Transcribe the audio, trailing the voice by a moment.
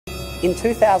In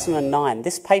 2009,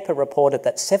 this paper reported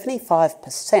that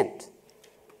 75%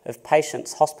 of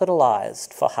patients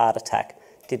hospitalised for heart attack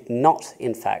did not,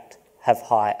 in fact, have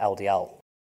high LDL.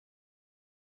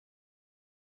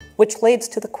 Which leads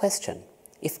to the question,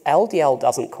 if LDL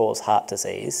doesn't cause heart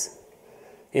disease,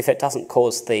 if it doesn't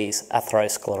cause these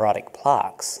atherosclerotic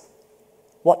plaques,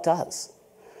 what does?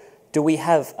 Do we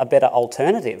have a better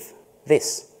alternative?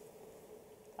 This,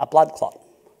 a blood clot.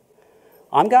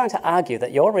 I'm going to argue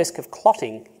that your risk of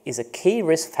clotting is a key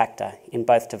risk factor in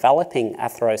both developing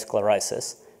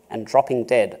atherosclerosis and dropping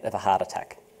dead of a heart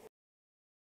attack.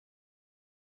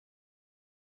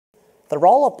 The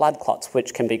role of blood clots,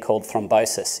 which can be called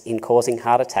thrombosis, in causing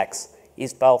heart attacks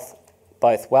is both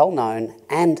well known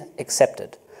and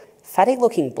accepted.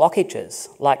 Fatty-looking blockages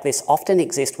like this often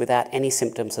exist without any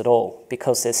symptoms at all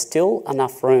because there's still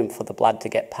enough room for the blood to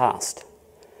get past.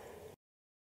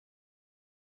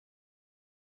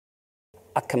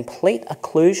 A complete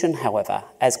occlusion, however,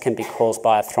 as can be caused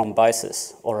by a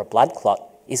thrombosis or a blood clot,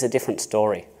 is a different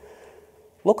story.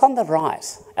 Look on the right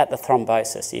at the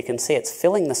thrombosis. You can see it's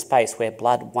filling the space where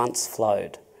blood once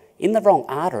flowed. In the wrong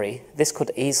artery, this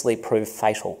could easily prove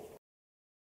fatal.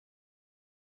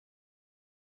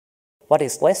 What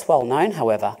is less well known,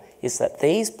 however, is that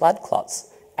these blood clots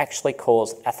actually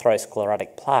cause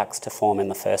atherosclerotic plaques to form in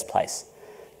the first place.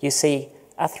 You see,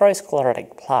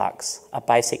 atherosclerotic plaques are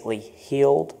basically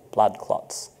healed blood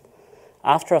clots.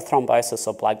 After a thrombosis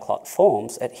or blood clot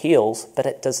forms, it heals, but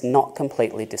it does not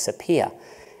completely disappear.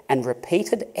 And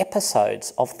repeated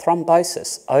episodes of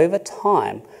thrombosis over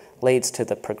time leads to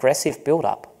the progressive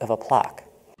build-up of a plaque.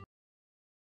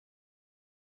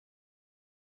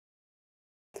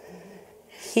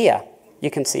 Here, you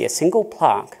can see a single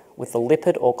plaque with the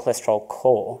lipid or cholesterol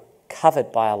core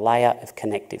covered by a layer of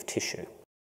connective tissue.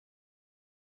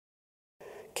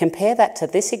 Compare that to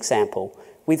this example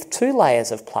with two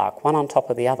layers of plaque, one on top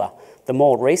of the other. The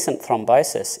more recent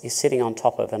thrombosis is sitting on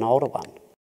top of an older one.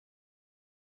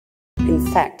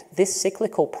 In fact, this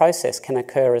cyclical process can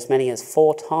occur as many as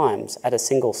 4 times at a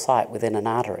single site within an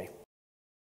artery.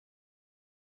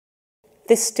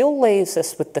 This still leaves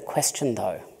us with the question,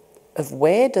 though, of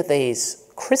where do these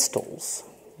crystals,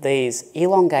 these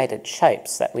elongated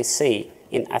shapes that we see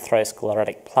in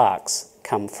atherosclerotic plaques,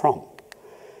 come from?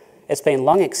 It's been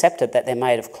long accepted that they're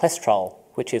made of cholesterol,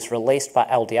 which is released by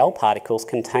LDL particles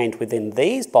contained within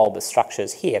these bulbous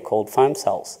structures here called foam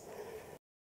cells.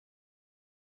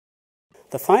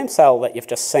 The foam cell that you've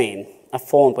just seen are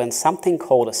formed when something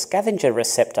called a scavenger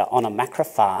receptor on a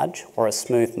macrophage or a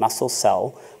smooth muscle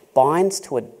cell binds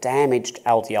to a damaged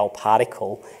LDL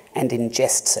particle and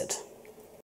ingests it.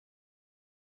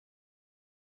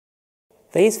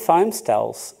 These foam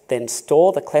cells then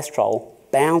store the cholesterol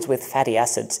bound with fatty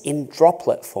acids in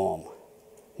droplet form.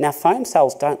 Now, foam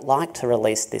cells don't like to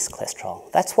release this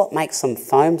cholesterol. That's what makes them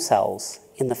foam cells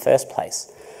in the first place.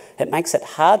 It makes it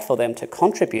hard for them to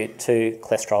contribute to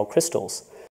cholesterol crystals.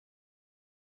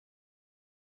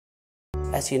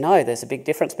 As you know, there's a big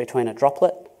difference between a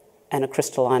droplet and a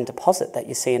crystalline deposit that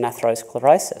you see in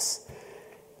atherosclerosis.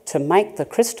 To make the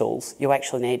crystals, you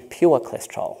actually need pure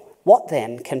cholesterol. What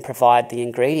then can provide the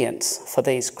ingredients for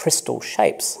these crystal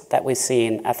shapes that we see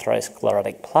in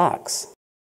atherosclerotic plaques?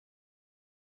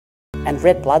 And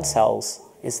red blood cells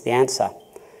is the answer.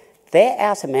 Their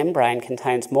outer membrane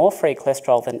contains more free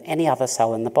cholesterol than any other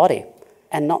cell in the body.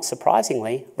 And not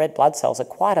surprisingly, red blood cells are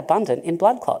quite abundant in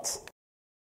blood clots.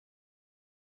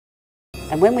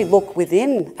 And when we look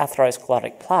within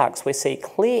atherosclerotic plaques, we see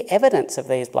clear evidence of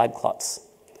these blood clots.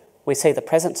 We see the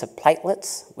presence of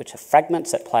platelets, which are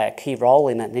fragments that play a key role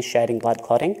in initiating blood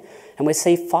clotting, and we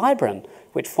see fibrin,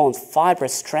 which forms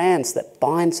fibrous strands that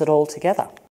binds it all together.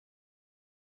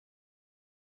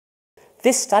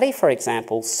 This study, for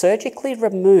example, surgically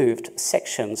removed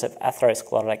sections of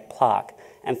atherosclerotic plaque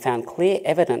and found clear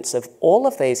evidence of all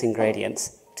of these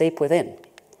ingredients deep within.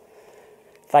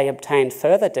 They obtained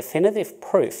further definitive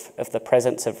proof of the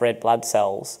presence of red blood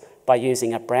cells by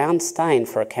using a brown stain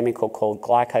for a chemical called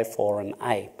glycophorin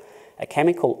A, a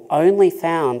chemical only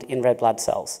found in red blood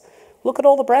cells. Look at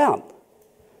all the brown.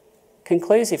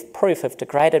 Conclusive proof of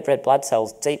degraded red blood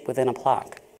cells deep within a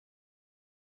plaque.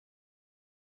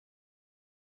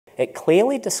 It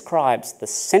clearly describes the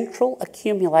central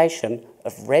accumulation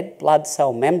of red blood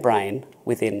cell membrane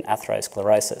within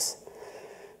atherosclerosis.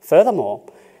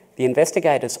 Furthermore, the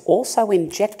investigators also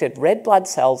injected red blood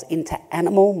cells into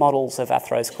animal models of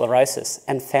atherosclerosis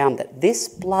and found that this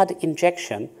blood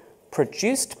injection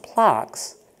produced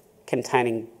plaques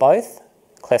containing both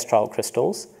cholesterol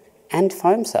crystals and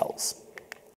foam cells.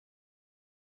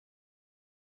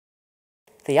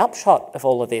 The upshot of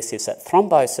all of this is that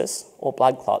thrombosis, or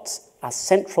blood clots, are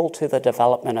central to the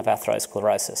development of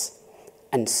atherosclerosis.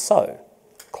 And so,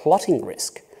 clotting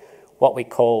risk, what we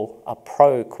call a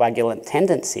procoagulant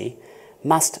tendency,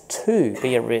 must too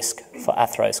be a risk for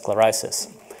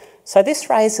atherosclerosis. So this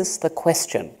raises the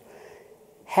question,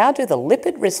 how do the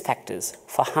lipid risk factors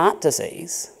for heart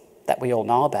disease that we all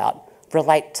know about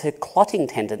relate to clotting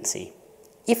tendency,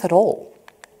 if at all?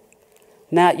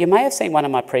 Now, you may have seen one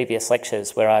of my previous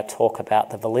lectures where I talk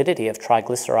about the validity of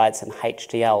triglycerides and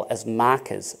HDL as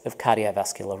markers of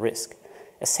cardiovascular risk.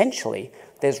 Essentially,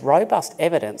 there's robust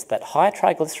evidence that high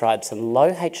triglycerides and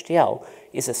low HDL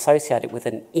is associated with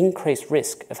an increased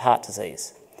risk of heart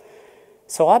disease.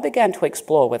 So I began to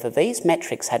explore whether these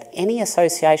metrics had any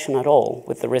association at all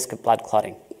with the risk of blood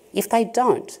clotting. If they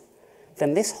don't,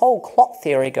 then this whole clot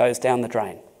theory goes down the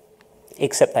drain.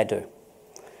 Except they do.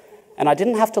 And I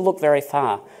didn't have to look very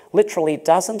far. Literally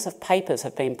dozens of papers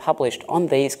have been published on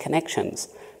these connections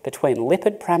between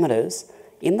lipid parameters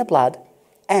in the blood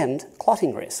and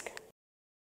clotting risk.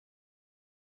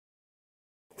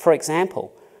 For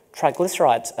example,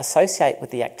 triglycerides associate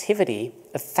with the activity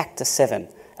of factor VII,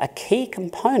 a key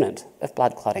component of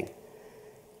blood clotting.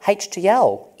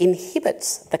 HDL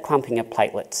inhibits the clumping of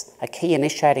platelets, a key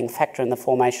initiating factor in the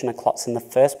formation of clots in the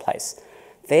first place.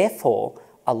 Therefore,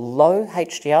 a low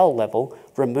HDL level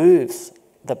removes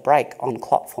the brake on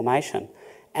clot formation,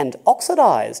 and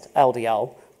oxidised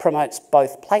LDL promotes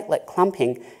both platelet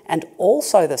clumping and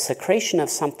also the secretion of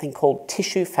something called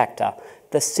tissue factor,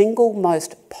 the single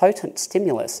most potent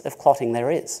stimulus of clotting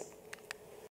there is.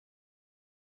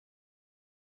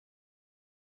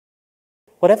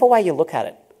 Whatever way you look at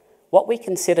it, what we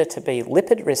consider to be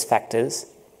lipid risk factors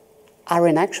are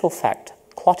in actual fact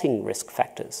clotting risk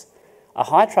factors. A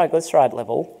high triglyceride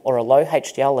level or a low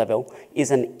HDL level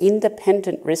is an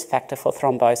independent risk factor for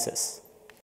thrombosis.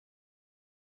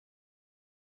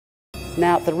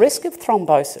 Now, the risk of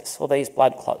thrombosis, or these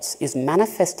blood clots, is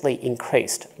manifestly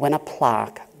increased when a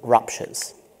plaque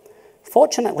ruptures.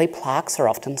 Fortunately, plaques are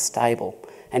often stable,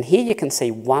 and here you can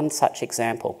see one such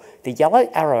example. The yellow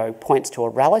arrow points to a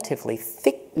relatively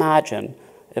thick margin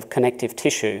of connective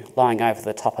tissue lying over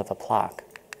the top of a plaque.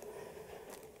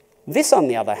 This, on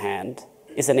the other hand,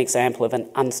 is an example of an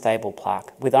unstable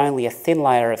plaque with only a thin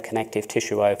layer of connective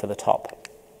tissue over the top.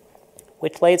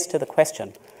 Which leads to the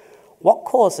question, what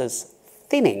causes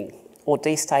thinning or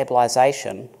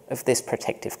destabilisation of this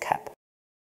protective cap?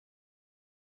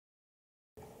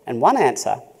 And one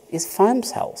answer is foam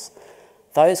cells.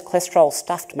 Those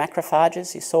cholesterol-stuffed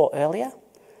macrophages you saw earlier,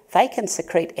 they can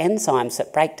secrete enzymes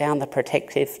that break down the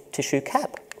protective tissue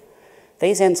cap.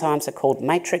 These enzymes are called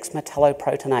matrix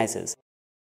metalloproteinases.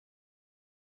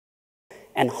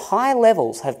 And high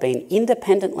levels have been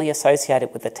independently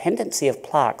associated with the tendency of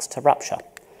plaques to rupture.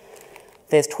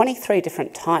 There's 23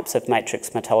 different types of matrix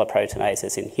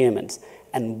metalloproteinases in humans,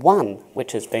 and one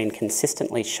which has been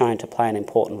consistently shown to play an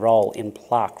important role in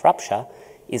plaque rupture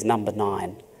is number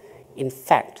 9. In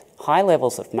fact, high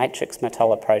levels of matrix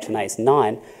metalloproteinase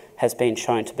 9 has been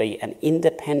shown to be an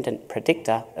independent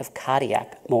predictor of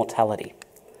cardiac mortality.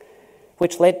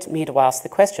 Which led me to ask the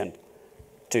question,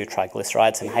 do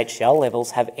triglycerides and HDL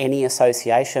levels have any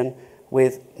association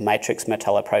with matrix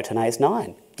metalloproteinase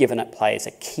 9, given it plays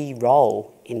a key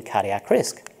role in cardiac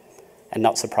risk? And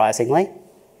not surprisingly,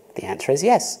 the answer is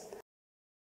yes.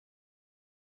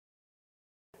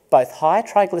 Both high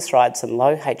triglycerides and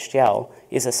low HDL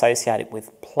is associated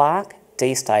with plaque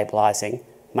destabilising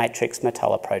matrix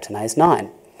metalloproteinase 9.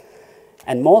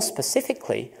 And more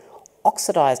specifically,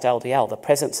 oxidised LDL, the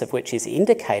presence of which is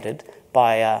indicated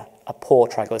by a poor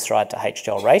triglyceride to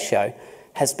HDL ratio,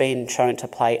 has been shown to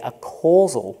play a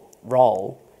causal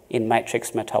role in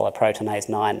matrix metalloproteinase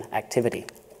 9 activity.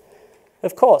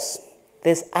 Of course,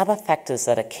 there's other factors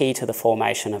that are key to the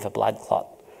formation of a blood clot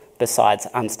besides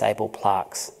unstable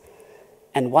plaques.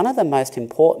 And one of the most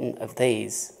important of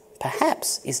these,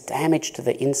 perhaps, is damage to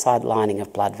the inside lining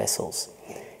of blood vessels.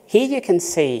 Here you can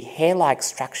see hair-like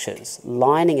structures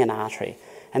lining an artery,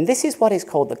 and this is what is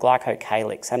called the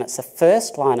glycocalyx, and it's the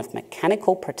first line of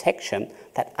mechanical protection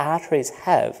that arteries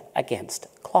have against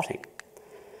clotting.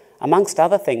 Amongst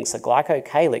other things, the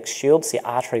glycocalyx shields the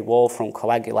artery wall from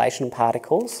coagulation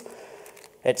particles.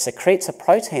 It secretes a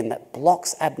protein that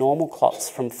blocks abnormal clots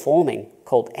from forming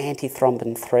called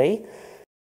antithrombin 3.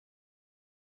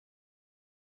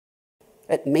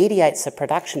 It mediates the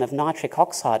production of nitric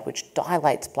oxide, which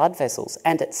dilates blood vessels,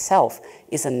 and itself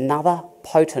is another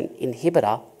potent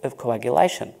inhibitor of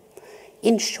coagulation.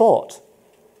 In short,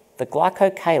 the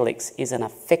glycocalyx is an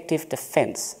effective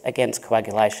defence against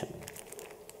coagulation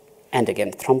and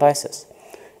against thrombosis.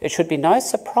 It should be no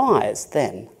surprise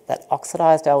then that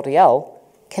oxidised LDL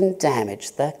can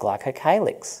damage the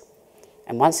glycocalyx.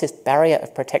 And once this barrier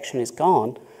of protection is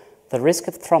gone, the risk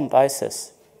of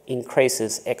thrombosis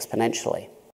increases exponentially.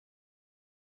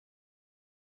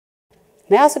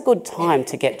 Now's a good time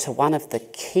to get to one of the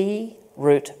key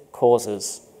root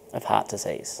causes of heart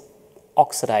disease: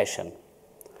 oxidation.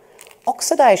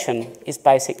 Oxidation is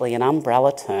basically an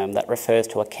umbrella term that refers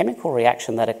to a chemical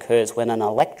reaction that occurs when an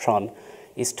electron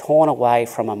is torn away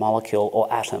from a molecule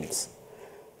or atoms.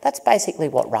 That's basically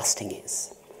what rusting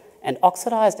is. And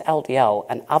oxidised LDL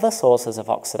and other sources of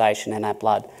oxidation in our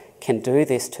blood can do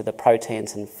this to the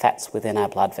proteins and fats within our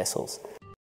blood vessels.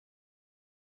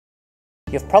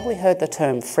 You've probably heard the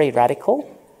term free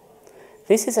radical.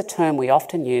 This is a term we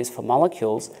often use for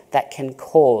molecules that can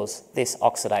cause this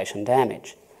oxidation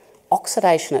damage.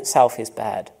 Oxidation itself is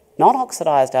bad.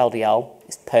 Non-oxidised LDL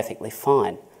is perfectly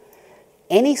fine.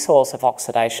 Any source of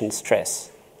oxidation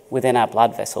stress within our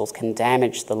blood vessels can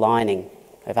damage the lining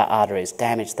of our arteries,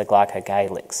 damage the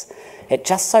glycocalyx. It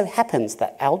just so happens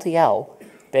that LDL,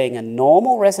 being a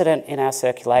normal resident in our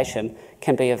circulation,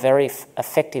 can be a very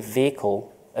effective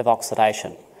vehicle of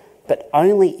oxidation, but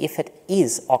only if it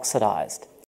is oxidised.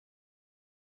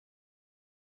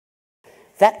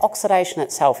 That oxidation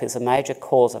itself is a major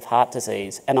cause of heart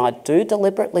disease, and I do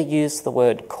deliberately use the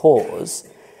word cause,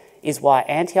 is why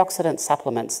antioxidant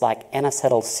supplements like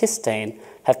N-acetylcysteine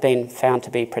have been found to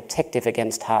be protective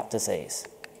against heart disease.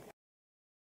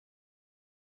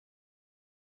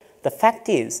 The fact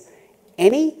is,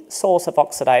 any source of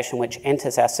oxidation which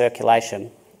enters our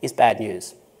circulation is bad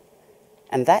news,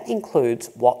 and that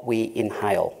includes what we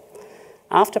inhale.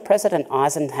 After President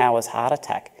Eisenhower's heart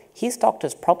attack, his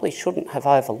doctors probably shouldn't have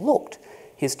overlooked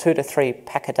his 2 to 3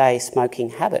 pack a day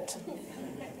smoking habit,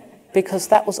 because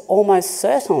that was almost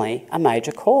certainly a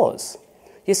major cause.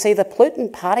 You see, the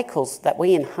pollutant particles that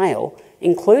we inhale,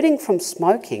 including from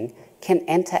smoking, can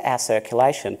enter our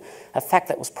circulation, a fact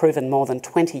that was proven more than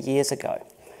 20 years ago.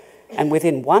 And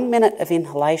within 1 minute of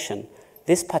inhalation,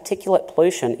 this particulate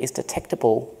pollution is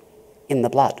detectable in the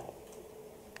blood.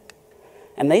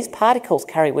 And these particles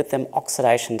carry with them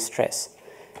oxidation stress.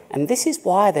 And this is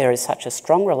why there is such a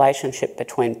strong relationship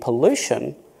between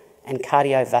pollution and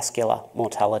cardiovascular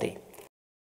mortality.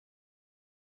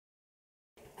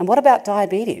 And what about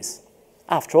diabetes?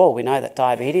 After all, we know that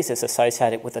diabetes is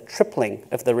associated with a tripling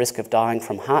of the risk of dying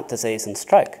from heart disease and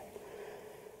stroke.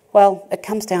 Well, it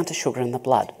comes down to sugar in the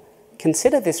blood.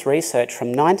 Consider this research from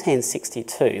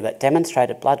 1962 that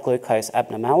demonstrated blood glucose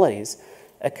abnormalities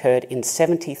occurred in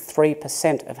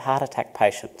 73% of heart attack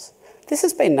patients. This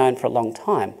has been known for a long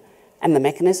time, and the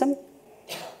mechanism?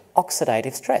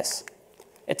 Oxidative stress.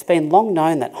 It's been long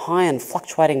known that high and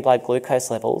fluctuating blood glucose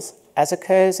levels, as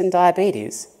occurs in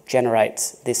diabetes,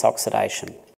 generates this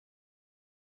oxidation.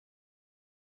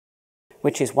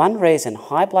 Which is one reason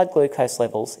high blood glucose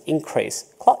levels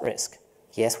increase clot risk.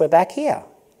 Yes, we're back here.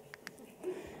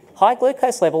 High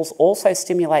glucose levels also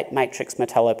stimulate matrix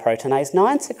metalloproteinase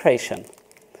 9 secretion.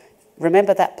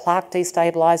 Remember that plaque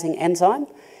destabilising enzyme?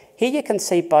 Here you can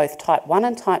see both type 1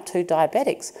 and type 2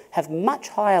 diabetics have much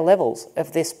higher levels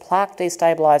of this plaque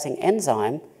destabilising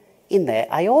enzyme in their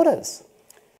aortas.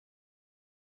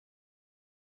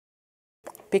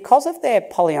 Because of their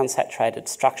polyunsaturated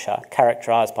structure,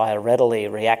 characterised by a readily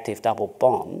reactive double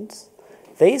bonds,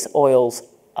 these oils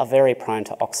are very prone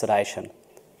to oxidation,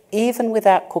 even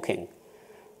without cooking.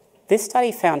 This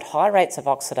study found high rates of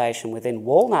oxidation within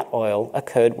walnut oil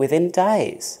occurred within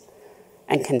days,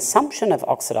 and consumption of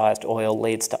oxidised oil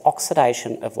leads to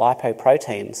oxidation of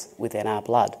lipoproteins within our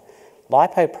blood.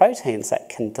 Lipoproteins that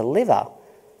can deliver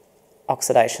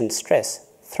oxidation stress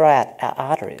throughout our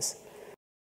arteries.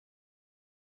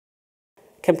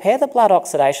 Compare the blood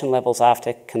oxidation levels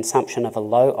after consumption of a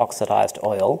low oxidised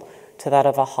oil to that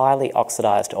of a highly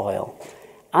oxidised oil.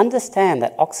 Understand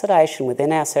that oxidation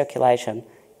within our circulation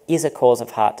is a cause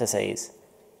of heart disease.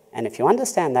 And if you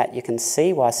understand that, you can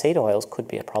see why seed oils could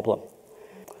be a problem.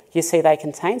 You see, they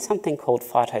contain something called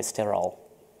phytosterol,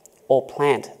 or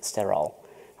plant sterol,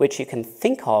 which you can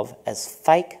think of as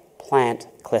fake plant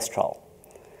cholesterol.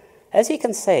 As you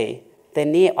can see, they're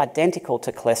near identical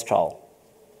to cholesterol,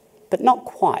 but not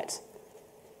quite.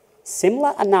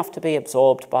 Similar enough to be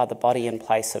absorbed by the body in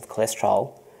place of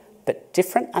cholesterol, but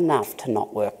different enough to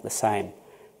not work the same.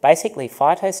 Basically,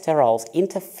 phytosterols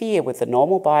interfere with the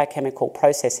normal biochemical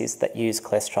processes that use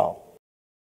cholesterol.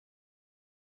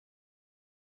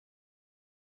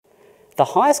 The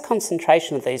highest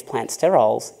concentration of these plant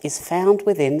sterols is found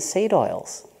within seed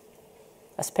oils,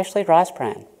 especially rice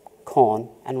bran, corn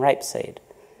and rapeseed.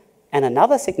 And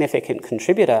another significant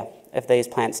contributor of these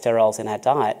plant sterols in our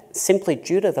diet, simply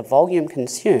due to the volume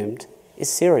consumed, is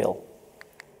cereal.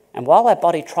 And while our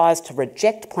body tries to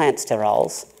reject plant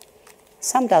sterols,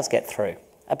 some does get through.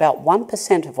 About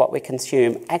 1% of what we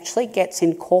consume actually gets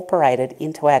incorporated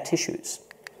into our tissues.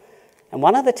 And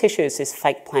one of the tissues this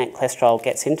fake plant cholesterol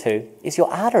gets into is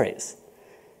your arteries.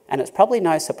 And it's probably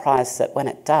no surprise that when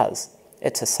it does,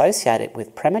 it's associated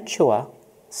with premature,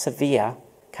 severe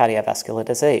cardiovascular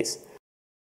disease.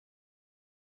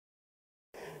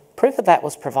 Proof of that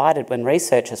was provided when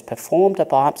researchers performed a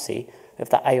biopsy of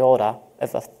the aorta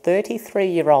of a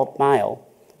 33-year-old male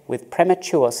with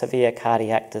premature severe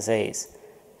cardiac disease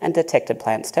and detected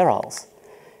plant sterols.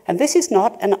 And this is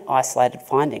not an isolated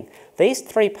finding. These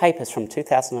three papers from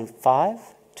 2005,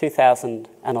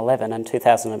 2011 and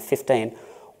 2015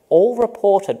 all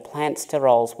reported plant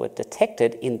sterols were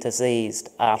detected in diseased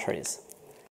arteries.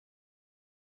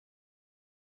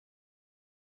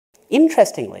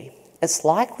 Interestingly, it's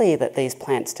likely that these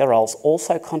plant sterols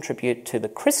also contribute to the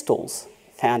crystals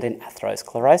found in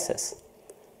atherosclerosis.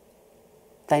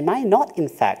 They may not, in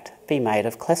fact, be made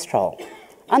of cholesterol.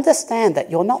 Understand that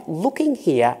you're not looking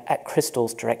here at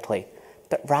crystals directly,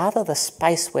 but rather the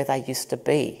space where they used to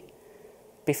be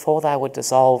before they were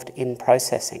dissolved in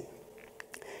processing.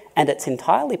 And it's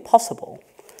entirely possible,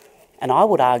 and I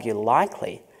would argue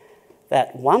likely,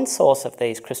 that one source of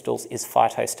these crystals is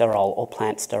phytosterol or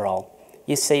plant sterol.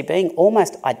 You see, being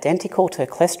almost identical to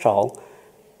cholesterol,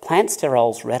 plant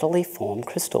sterols readily form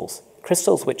crystals,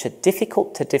 crystals which are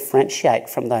difficult to differentiate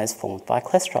from those formed by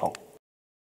cholesterol.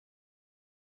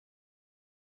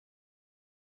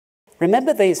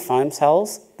 Remember these foam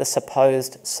cells, the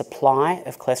supposed supply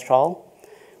of cholesterol?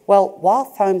 Well, while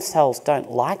foam cells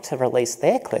don't like to release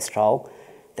their cholesterol,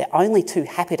 they're only too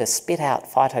happy to spit out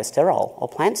phytosterol or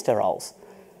plant sterols.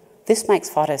 This makes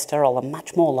phytosterol a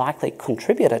much more likely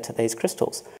contributor to these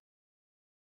crystals.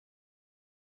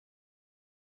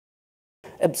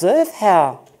 Observe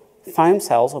how foam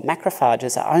cells or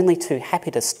macrophages are only too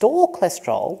happy to store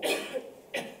cholesterol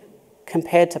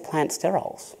compared to plant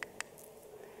sterols.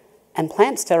 And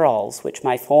plant sterols, which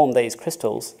may form these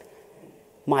crystals,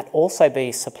 might also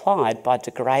be supplied by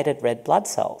degraded red blood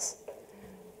cells.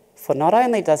 For not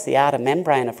only does the outer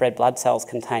membrane of red blood cells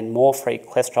contain more free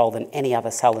cholesterol than any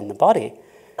other cell in the body,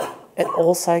 it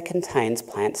also contains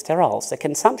plant sterols. The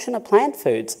consumption of plant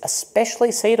foods,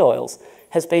 especially seed oils,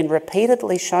 has been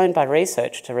repeatedly shown by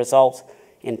research to result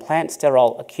in plant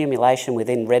sterol accumulation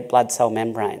within red blood cell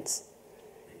membranes.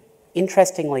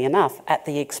 Interestingly enough, at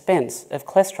the expense of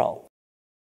cholesterol.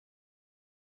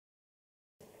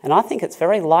 And I think it's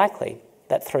very likely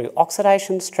that through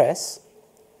oxidation stress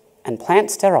and plant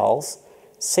sterols,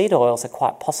 seed oils are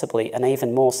quite possibly an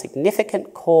even more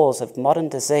significant cause of modern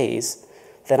disease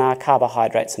than are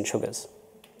carbohydrates and sugars.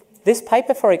 This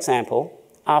paper, for example,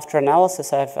 after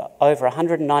analysis of over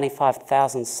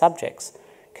 195,000 subjects,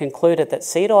 concluded that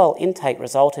seed oil intake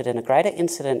resulted in a greater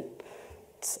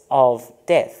incidence of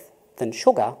death than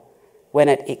sugar when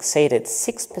it exceeded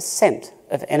 6%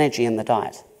 of energy in the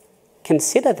diet.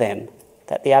 Consider then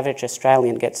that the average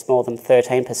Australian gets more than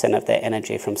 13% of their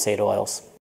energy from seed oils.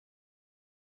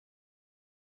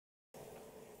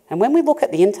 And when we look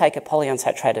at the intake of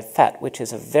polyunsaturated fat, which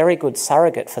is a very good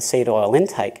surrogate for seed oil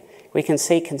intake, we can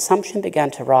see consumption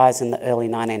began to rise in the early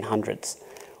 1900s,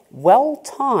 well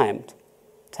timed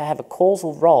to have a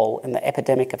causal role in the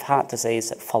epidemic of heart disease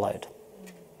that followed.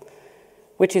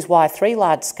 Which is why 3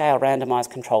 large-scale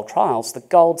randomised controlled trials, the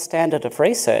gold standard of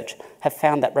research, have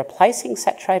found that replacing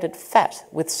saturated fat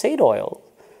with seed oil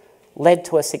led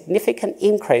to a significant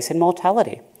increase in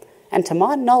mortality. And to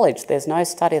my knowledge, there's no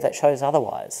study that shows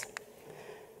otherwise.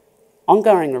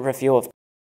 Ongoing review of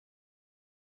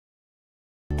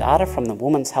data from the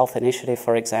Women's Health Initiative,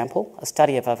 for example, a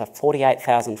study of over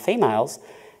 48,000 females,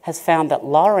 has found that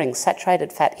lowering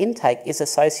saturated fat intake is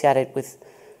associated with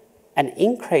an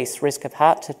increased risk of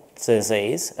heart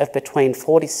disease of between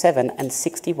 47 and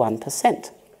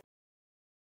 61%.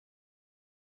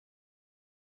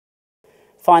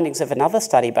 Findings of another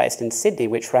study based in Sydney,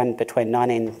 which ran between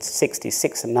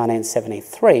 1966 and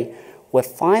 1973, were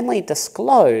finally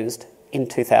disclosed in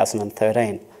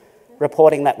 2013,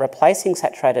 reporting that replacing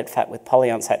saturated fat with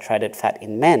polyunsaturated fat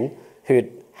in men who'd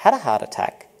had a heart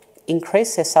attack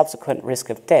increased their subsequent risk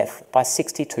of death by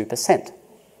 62%.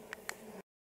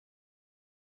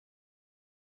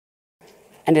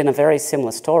 And in a very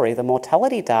similar story, the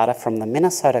mortality data from the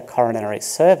Minnesota Coronary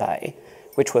Survey,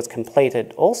 which was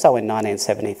completed also in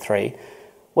 1973,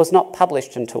 was not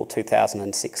published until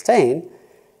 2016,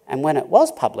 and when it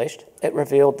was published, it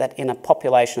revealed that in a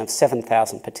population of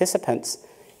 7,000 participants,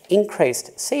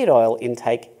 increased seed oil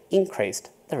intake increased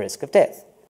the risk of death.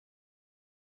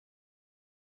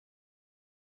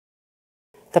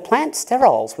 The plant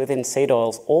sterols within seed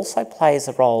oils also plays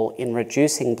a role in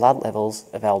reducing blood levels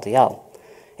of LDL.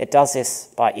 It does this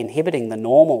by inhibiting the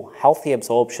normal, healthy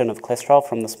absorption of cholesterol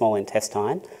from the small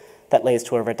intestine that leads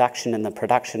to a reduction in the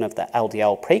production of the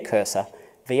LDL precursor,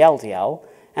 VLDL,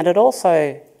 and it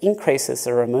also increases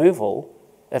the removal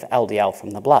of LDL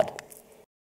from the blood.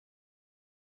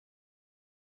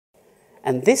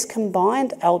 And this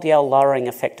combined LDL lowering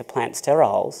effect of plant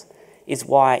sterols is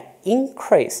why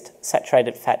increased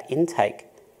saturated fat intake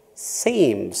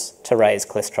seems to raise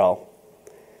cholesterol.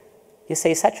 You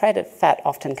see, saturated fat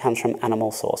often comes from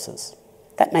animal sources.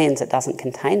 That means it doesn't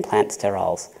contain plant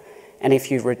sterols. And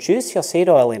if you reduce your seed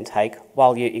oil intake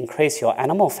while you increase your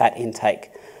animal fat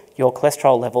intake, your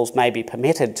cholesterol levels may be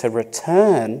permitted to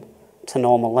return to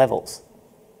normal levels.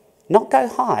 Not go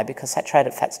high, because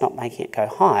saturated fat's not making it go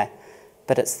high,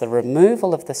 but it's the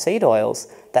removal of the seed oils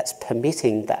that's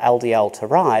permitting the LDL to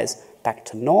rise back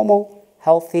to normal,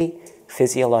 healthy,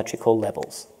 physiological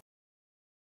levels.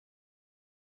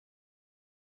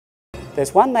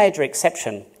 There's one major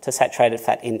exception to saturated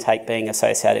fat intake being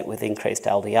associated with increased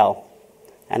LDL,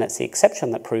 and it's the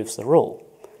exception that proves the rule.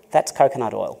 That's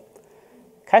coconut oil.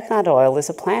 Coconut oil is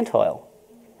a plant oil.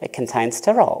 It contains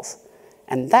sterols,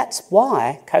 and that's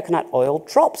why coconut oil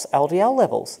drops LDL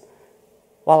levels,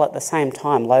 while at the same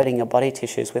time loading your body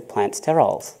tissues with plant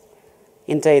sterols.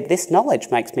 Indeed, this knowledge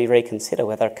makes me reconsider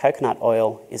whether coconut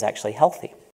oil is actually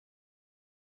healthy.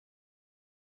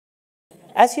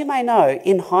 As you may know,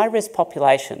 in high-risk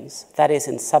populations, that is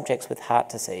in subjects with heart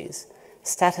disease,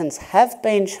 statins have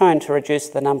been shown to reduce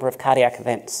the number of cardiac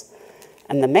events.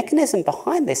 And the mechanism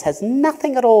behind this has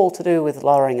nothing at all to do with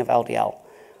lowering of LDL.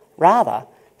 Rather,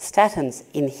 statins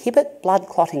inhibit blood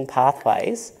clotting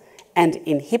pathways and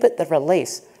inhibit the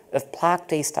release of plaque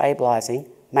destabilising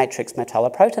matrix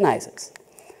metalloproteinases.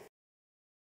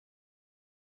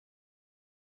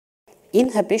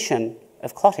 Inhibition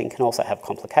of clotting can also have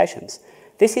complications.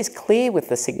 This is clear with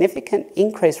the significant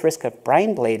increased risk of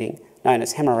brain bleeding known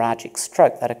as hemorrhagic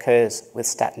stroke that occurs with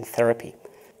statin therapy.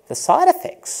 The side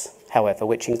effects, however,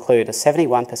 which include a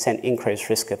 71% increased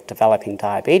risk of developing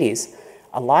diabetes,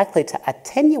 are likely to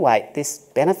attenuate this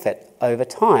benefit over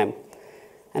time.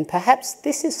 And perhaps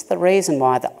this is the reason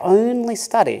why the only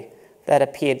study that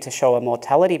appeared to show a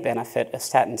mortality benefit of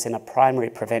statins in a primary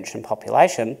prevention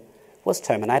population was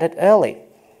terminated early.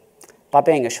 By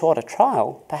being a shorter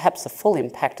trial, perhaps the full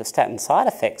impact of statin side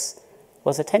effects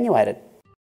was attenuated.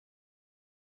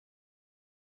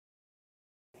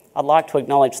 I'd like to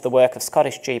acknowledge the work of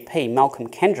Scottish GP Malcolm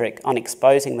Kendrick on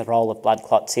exposing the role of blood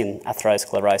clots in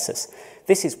atherosclerosis.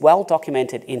 This is well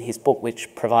documented in his book,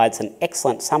 which provides an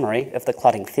excellent summary of the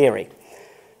clotting theory.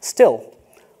 Still,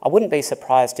 I wouldn't be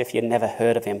surprised if you'd never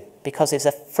heard of him, because he's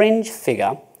a fringe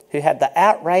figure who had the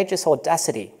outrageous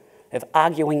audacity of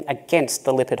arguing against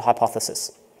the lipid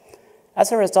hypothesis.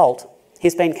 As a result,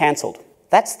 he's been cancelled.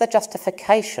 That's the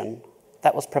justification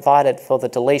that was provided for the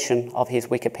deletion of his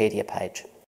Wikipedia page.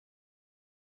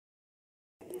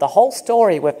 The whole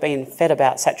story we've been fed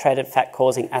about saturated fat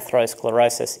causing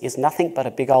atherosclerosis is nothing but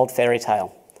a big old fairy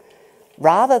tale.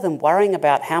 Rather than worrying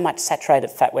about how much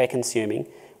saturated fat we're consuming,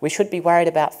 we should be worried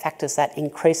about factors that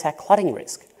increase our clotting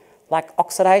risk, like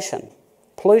oxidation,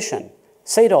 pollution,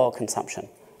 seed oil consumption,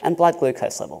 and blood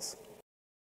glucose levels.